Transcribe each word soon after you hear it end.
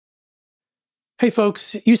Hey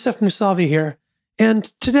folks, Yousef Mousavi here, and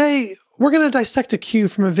today we're going to dissect a cue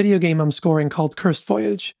from a video game I'm scoring called Cursed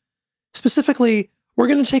Voyage. Specifically, we're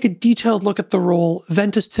going to take a detailed look at the role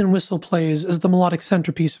Ventus Tin Whistle plays as the melodic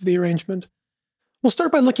centerpiece of the arrangement. We'll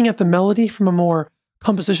start by looking at the melody from a more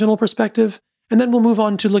compositional perspective, and then we'll move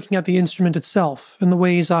on to looking at the instrument itself and the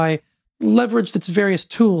ways I leveraged its various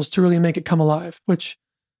tools to really make it come alive, which,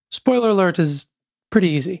 spoiler alert, is pretty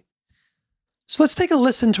easy. So let's take a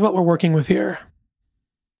listen to what we're working with here.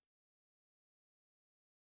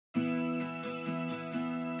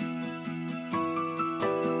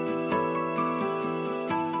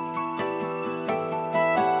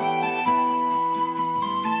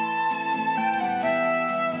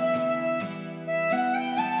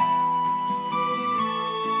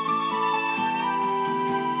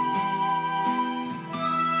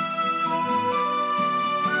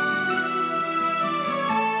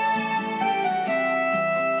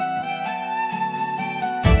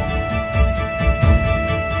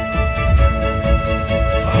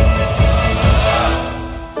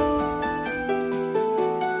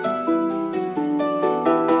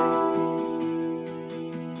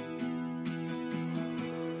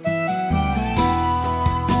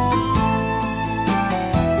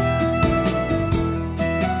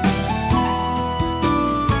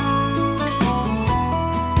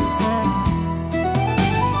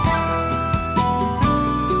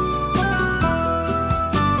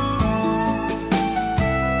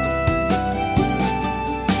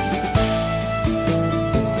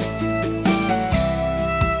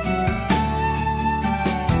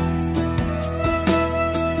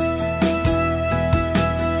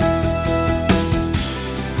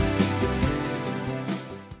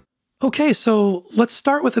 Okay, so let's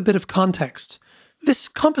start with a bit of context. This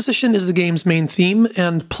composition is the game's main theme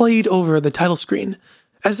and played over the title screen.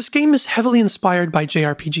 As this game is heavily inspired by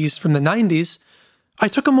JRPGs from the 90s, I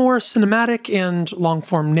took a more cinematic and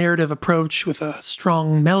long-form narrative approach with a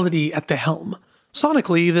strong melody at the helm.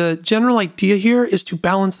 Sonically, the general idea here is to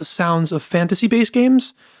balance the sounds of fantasy-based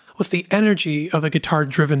games with the energy of a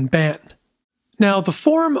guitar-driven band. Now, the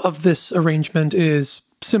form of this arrangement is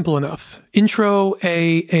simple enough. Intro,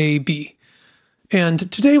 A, B.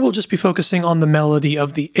 And today we'll just be focusing on the melody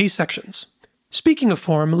of the A sections. Speaking of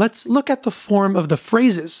form, let's look at the form of the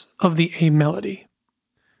phrases of the A melody.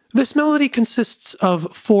 This melody consists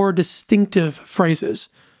of 4 distinctive phrases.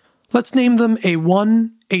 Let's name them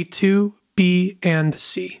A1, A2, B, and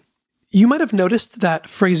C. You might have noticed that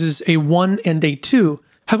phrases A1 and A2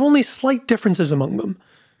 have only slight differences among them.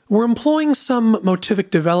 We're employing some motivic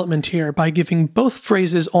development here by giving both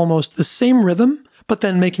phrases almost the same rhythm, but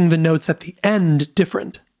then making the notes at the end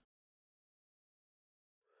different.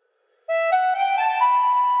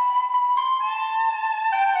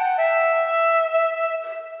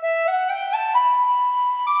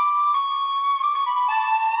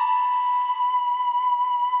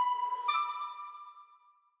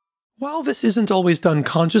 While this isn't always done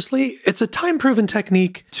consciously, it's a time-proven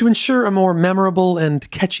technique to ensure a more memorable and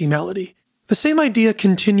catchy melody. The same idea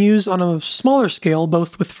continues on a smaller scale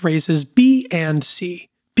both with phrases B and C.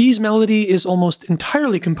 B's melody is almost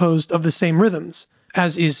entirely composed of the same rhythms,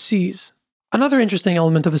 as is C's. Another interesting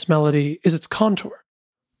element of this melody is its contour.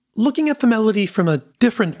 Looking at the melody from a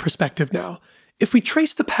different perspective now, if we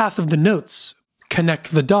trace the path of the notes,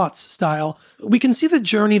 connect the dots style, we can see the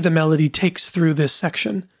journey the melody takes through this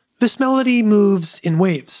section. This melody moves in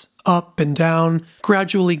waves, up and down,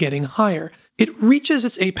 gradually getting higher. It reaches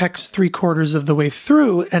its apex 3/4 of the way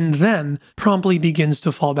through and then promptly begins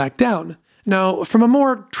to fall back down. Now, from a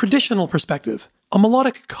more traditional perspective, a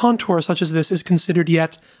melodic contour such as this is considered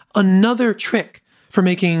yet another trick for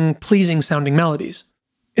making pleasing sounding melodies.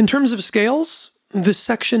 In terms of scales, this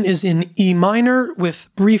section is in E minor with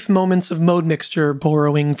brief moments of mode mixture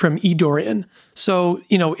borrowing from E Dorian. So,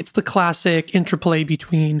 it's the classic interplay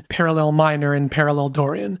between parallel minor and parallel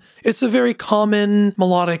Dorian. It's a very common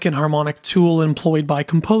melodic and harmonic tool employed by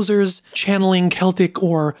composers channeling Celtic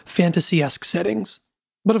or fantasy-esque settings.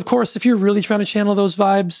 But of course, if you're really trying to channel those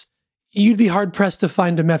vibes, you'd be hard-pressed to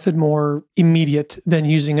find a method more immediate than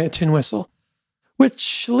using a tin whistle.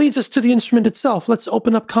 Which leads us to the instrument itself. Let's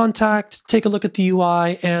open up KONTAKT, take a look at the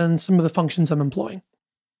UI, and some of the functions I'm employing.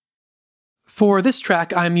 For this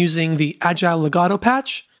track, I'm using the Agile Legato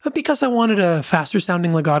patch because I wanted a faster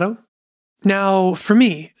sounding legato. Now, for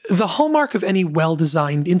me, the hallmark of any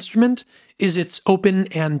well-designed instrument is its open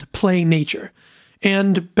and play nature.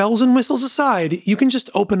 And bells and whistles aside, you can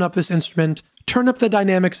just open up this instrument, turn up the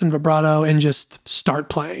dynamics and vibrato, and just start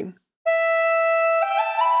playing.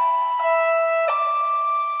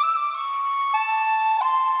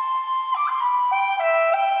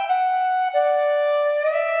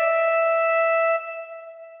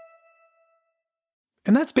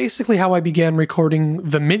 And that's basically how I began recording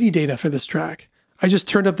the MIDI data for this track. I just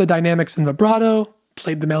turned up the dynamics and vibrato,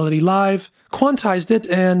 played the melody live, quantized it,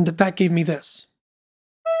 and that gave me this.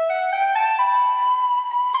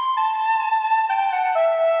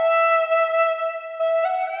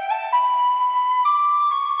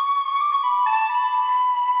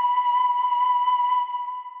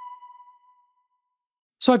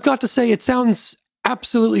 So I've got to say, it sounds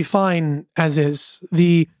absolutely fine as is.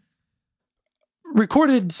 The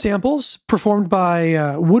recorded samples performed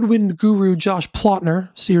by woodwind guru Josh Plotner,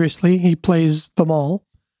 seriously, he plays them all,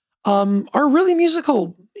 are really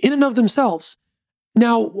musical in and of themselves.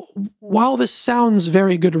 Now, while this sounds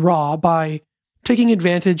very good raw, by taking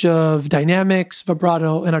advantage of dynamics,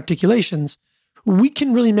 vibrato, and articulations, we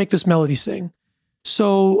can really make this melody sing.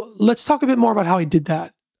 So let's talk a bit more about how I did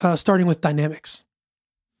that, starting with dynamics.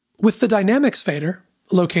 With the dynamics fader,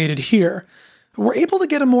 located here, we're able to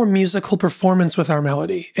get a more musical performance with our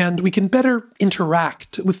melody, and we can better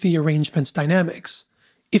interact with the arrangement's dynamics.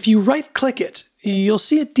 If you right-click it, you'll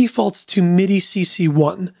see it defaults to MIDI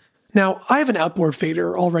CC1. Now, I have an outboard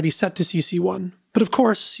fader already set to CC1, but of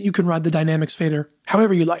course, you can ride the dynamics fader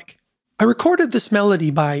however you like. I recorded this melody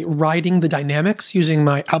by riding the dynamics using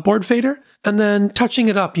my outboard fader, and then touching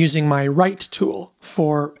it up using my right tool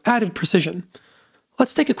for added precision.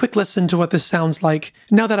 Let's take a quick listen to what this sounds like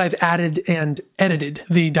now that I've added and edited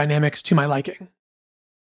the dynamics to my liking.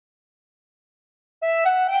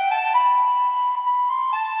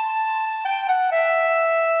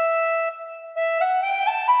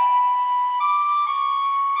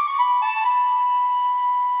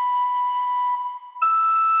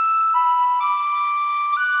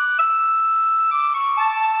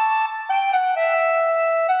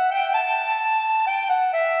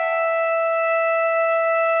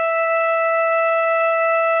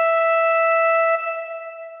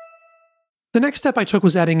 The next step I took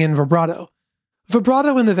was adding in vibrato.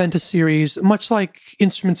 Vibrato in the Ventus series, much like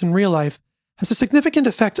instruments in real life, has a significant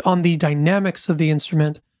effect on the dynamics of the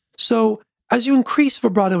instrument. So as you increase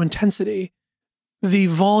vibrato intensity, the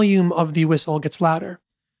volume of the whistle gets louder.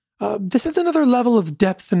 This adds another level of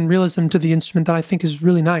depth and realism to the instrument that I think is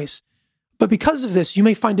really nice. But because of this, you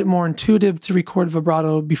may find it more intuitive to record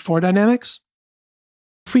vibrato before dynamics.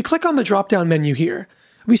 If we click on the drop-down menu here,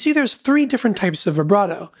 we see there's 3 different types of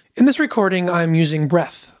vibrato. In this recording, I'm using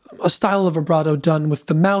breath, a style of vibrato done with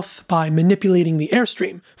the mouth by manipulating the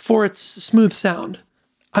airstream for its smooth sound.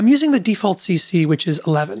 I'm using the default CC, which is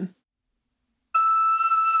 11.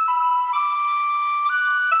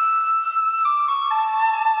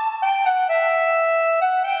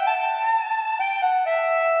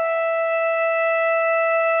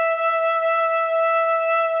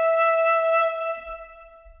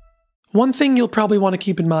 One thing you'll probably want to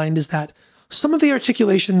keep in mind is that some of the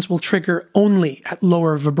articulations will trigger only at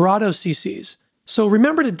lower vibrato CCs, so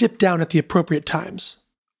remember to dip down at the appropriate times.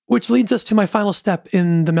 Which leads us to my final step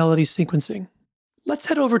in the melody sequencing. Let's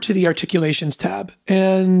head over to the Articulations tab,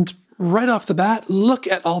 and right off the bat, look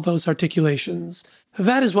at all those articulations.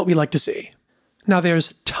 That is what we like to see. Now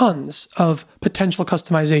there's tons of potential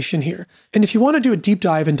customization here, and if you want to do a deep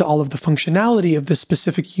dive into all of the functionality of this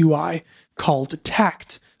specific UI called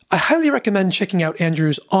Tact, I highly recommend checking out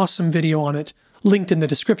Andrew's awesome video on it, linked in the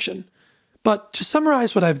description. But to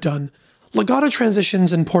summarize what I've done, legato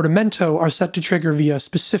transitions and portamento are set to trigger via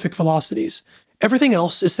specific velocities. Everything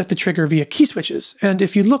else is set to trigger via key switches, and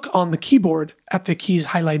if you look on the keyboard at the keys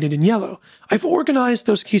highlighted in yellow, I've organized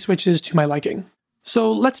those key switches to my liking.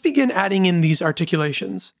 So let's begin adding in these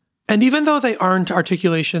articulations. And even though they aren't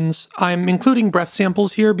articulations, I'm including breath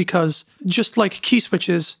samples here because, just like key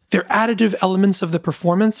switches, they're additive elements of the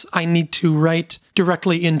performance I need to write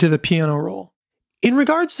directly into the piano roll. In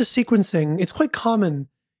regards to sequencing, it's quite common,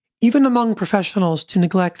 even among professionals, to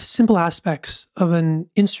neglect simple aspects of an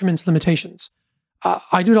instrument's limitations.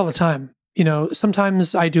 I do it all the time. You know,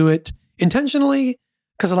 sometimes I do it intentionally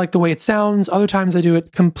because I like the way it sounds. Other times I do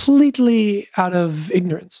it completely out of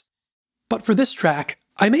ignorance. But for this track,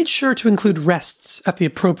 I made sure to include rests at the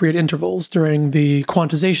appropriate intervals during the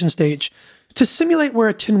quantization stage to simulate where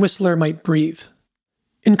a tin whistler might breathe.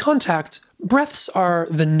 In KONTAKT, breaths are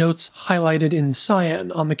the notes highlighted in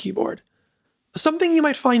cyan on the keyboard. Something you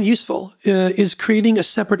might find useful is creating a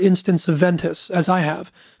separate instance of Ventus, as I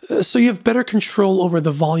have, so you have better control over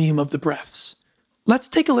the volume of the breaths. Let's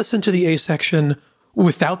take a listen to the A section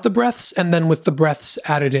without the breaths and then with the breaths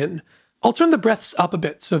added in. I'll turn the breaths up a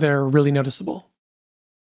bit so they're really noticeable.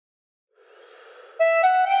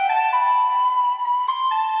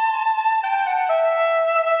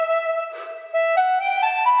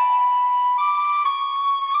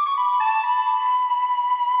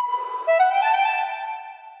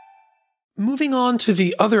 Moving on to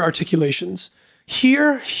the other articulations.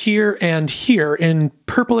 Here, here, and here in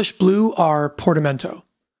purplish blue are portamento.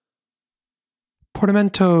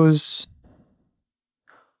 Portamentos...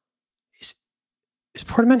 Is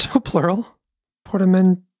portamento plural?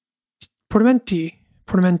 Portamenti...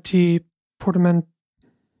 Portamenti?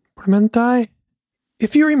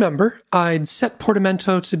 If you remember, I'd set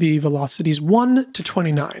portamento to be velocities 1 to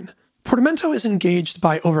 29. Portamento is engaged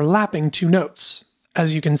by overlapping two notes,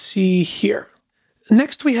 as you can see here.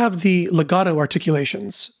 Next we have the legato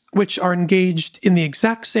articulations, which are engaged in the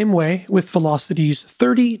exact same way with velocities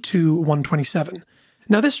 30 to 127.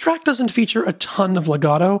 Now this track doesn't feature a ton of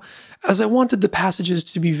legato, as I wanted the passages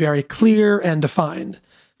to be very clear and defined.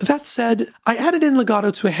 That said, I added in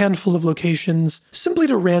legato to a handful of locations simply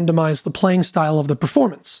to randomize the playing style of the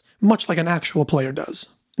performance, much like an actual player does.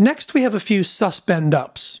 Next we have a few sus bend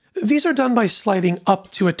ups. These are done by sliding up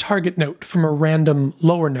to a target note from a random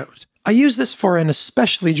lower note. I use this for an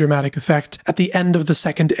especially dramatic effect at the end of the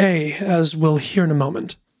second A, as we'll hear in a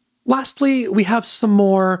moment. Lastly, we have some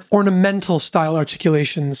more ornamental style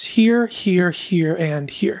articulations here, here, here, and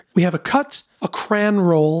here. We have a cut, a cran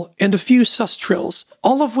roll, and a few sus trills,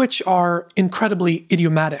 all of which are incredibly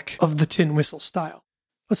idiomatic of the tin whistle style.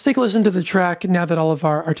 Let's take a listen to the track now that all of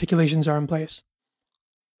our articulations are in place.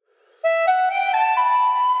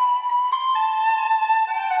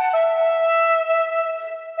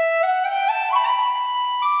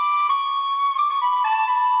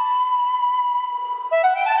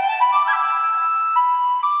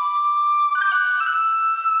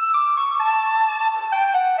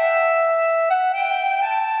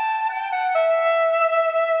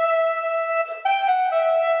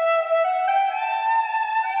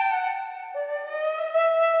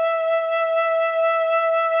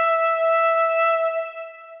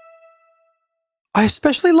 I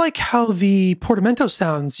especially like how the portamento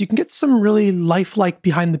sounds. You can get some really lifelike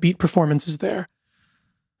behind-the-beat performances there.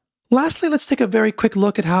 Lastly, let's take a very quick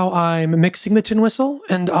look at how I'm mixing the tin whistle,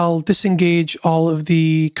 and I'll disengage all of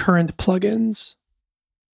the current plugins.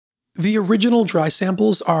 The original dry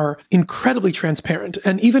samples are incredibly transparent,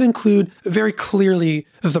 and even include very clearly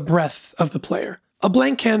the breath of the player. A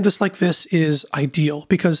blank canvas like this is ideal,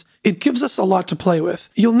 because it gives us a lot to play with.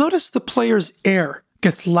 You'll notice the player's air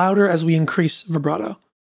gets louder as we increase vibrato.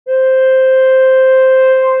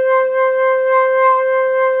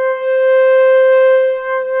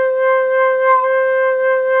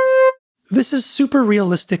 This is super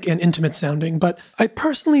realistic and intimate sounding, but I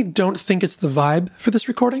personally don't think it's the vibe for this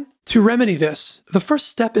recording. To remedy this, the first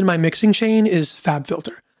step in my mixing chain is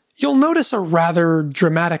FabFilter. You'll notice a rather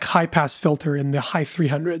dramatic high-pass filter in the high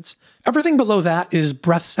 300s. Everything below that is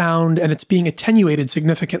breath sound, and it's being attenuated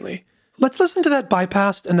significantly. Let's listen to that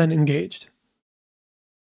bypassed and then engaged.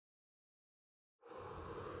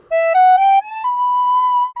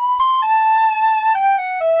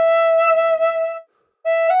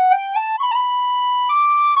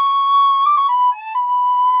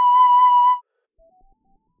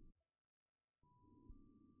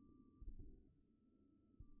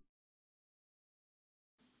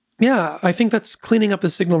 Yeah, I think that's cleaning up the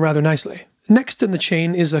signal rather nicely. Next in the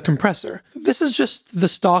chain is a compressor. This is just the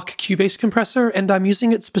stock Cubase compressor, and I'm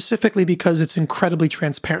using it specifically because it's incredibly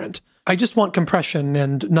transparent. I just want compression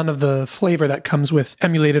and none of the flavor that comes with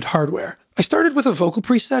emulated hardware. I started with a vocal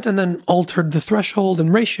preset and then altered the threshold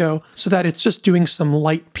and ratio so that it's just doing some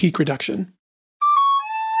light peak reduction.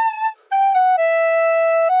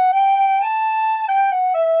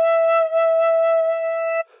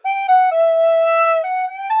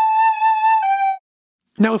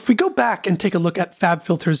 Now, if we go back and take a look at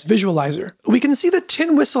FabFilter's visualizer, we can see the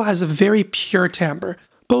tin whistle has a very pure timbre.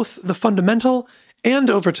 Both the fundamental and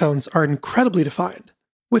overtones are incredibly defined.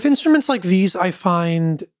 With instruments like these, I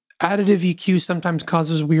find additive EQ sometimes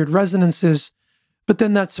causes weird resonances, but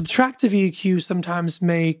then that subtractive EQ sometimes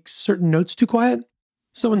makes certain notes too quiet.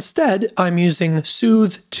 So instead, I'm using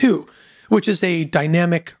Soothe 2, which is a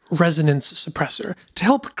dynamic resonance suppressor to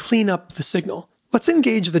help clean up the signal. Let's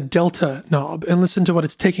engage the delta knob and listen to what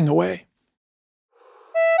it's taking away.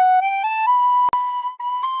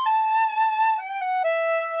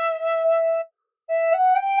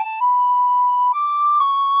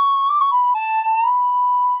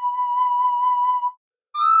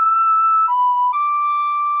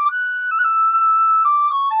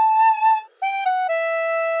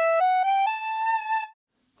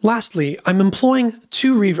 Lastly, I'm employing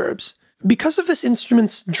two reverbs. Because of this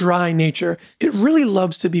instrument's dry nature, it really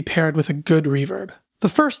loves to be paired with a good reverb. The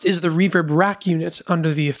first is the reverb rack unit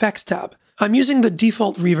under the effects tab. I'm using the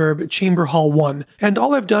default reverb Chamber Hall 1, and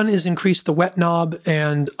all I've done is increase the wet knob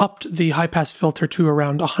and upped the high-pass filter to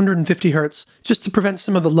around 150 Hz, just to prevent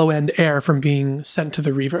some of the low-end air from being sent to the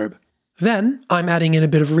reverb. Then, I'm adding in a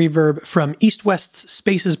bit of reverb from East West's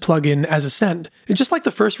Spaces plugin as a send. And just like the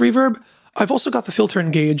first reverb, I've also got the filter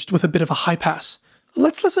engaged with a bit of a high-pass.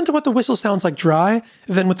 Let's listen to what the whistle sounds like dry,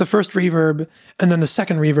 then with the first reverb, and then the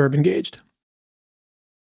second reverb engaged.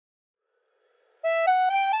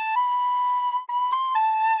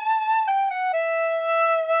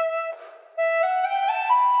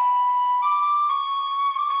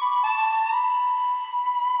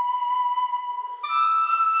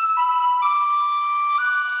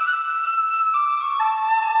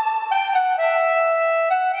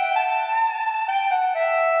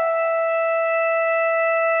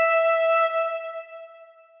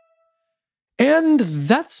 And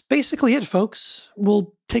that's basically it, folks.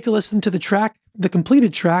 We'll take a listen to the track, the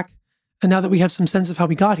completed track, and now that we have some sense of how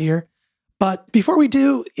we got here. But before we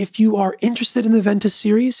do, if you are interested in the Ventus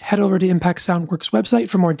series, head over to Impact Soundworks' website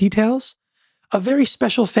for more details. A very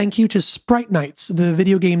special thank you to Sprite Nights, the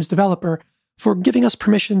video game's developer, for giving us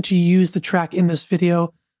permission to use the track in this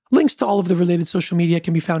video. Links to all of the related social media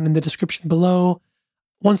can be found in the description below.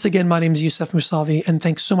 Once again, my name is Yousef Mousavi, and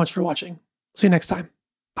thanks so much for watching. See you next time.